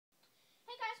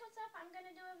what's up? I'm going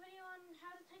to do a video on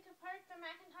how to take apart the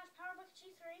Macintosh PowerBook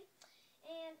G3.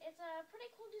 And it's a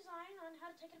pretty cool design on how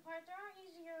to take it apart. There are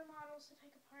easier models to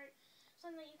take apart,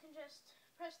 something that you can just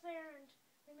press there and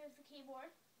remove the keyboard.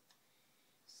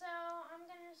 So I'm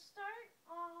going to start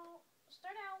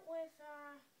out with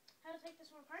how to take this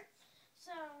one apart.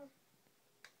 So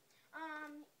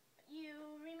you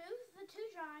remove the two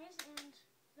drives and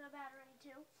the battery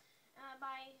too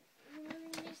by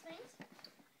removing these things.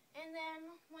 And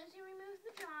then once you remove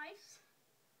the drives,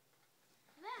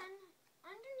 then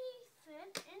underneath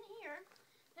it in here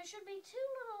there should be two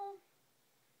little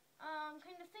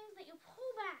kind of things that you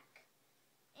pull back.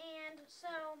 And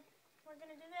so we're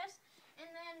going to do this, and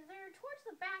then they're towards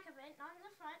the back of it, not in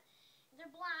the front.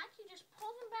 They're black. You just pull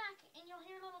them back and you'll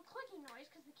hear a little clicking noise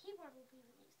because the keyboard will be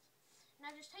released.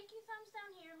 Now just take your thumbs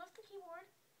down here, lift the keyboard,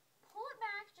 pull it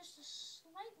back just a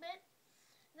slight bit,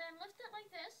 then lift it like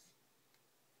this.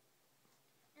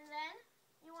 And then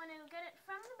you want to get it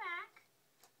from the back,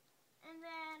 and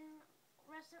then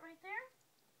rest it right there,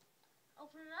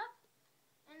 open it up,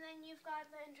 and then you've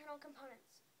got the internal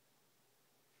components.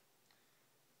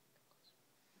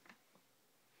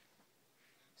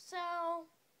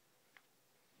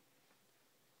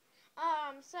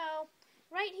 So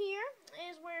right here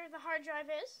is where the hard drive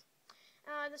is.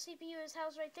 The CPU is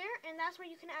housed right there, and that's where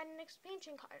you can add an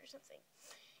expansion card or something.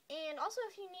 And also,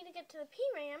 if you need to get to the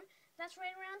PRAM, that's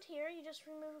right around here. You just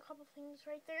remove a couple things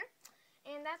right there.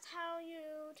 And that's how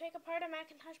you take apart a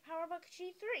Macintosh PowerBook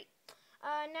G3.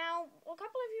 Now, a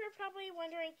couple of you are probably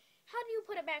wondering, how do you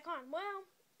put it back on? Well,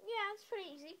 yeah, it's pretty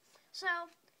easy. So,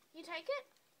 you take it,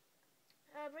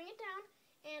 bring it down,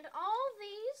 and all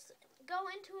these go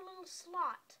into a little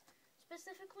slot,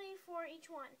 specifically for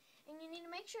each one. And you need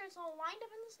to make sure it's all lined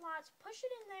up in the slots, push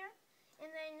it in there, and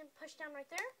then push down right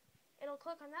there. It'll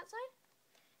click on that side,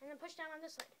 and then push down on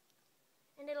this side,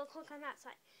 and it'll click on that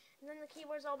side. And then the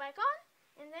keyboard's all back on,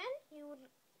 and then you would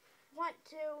want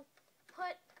to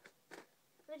put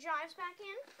the drives back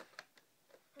in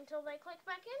until they click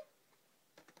back in,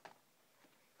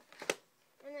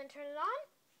 and then turn it on,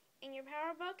 and your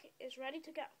PowerBook is ready to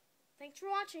go. Thanks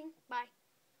for watching. Bye.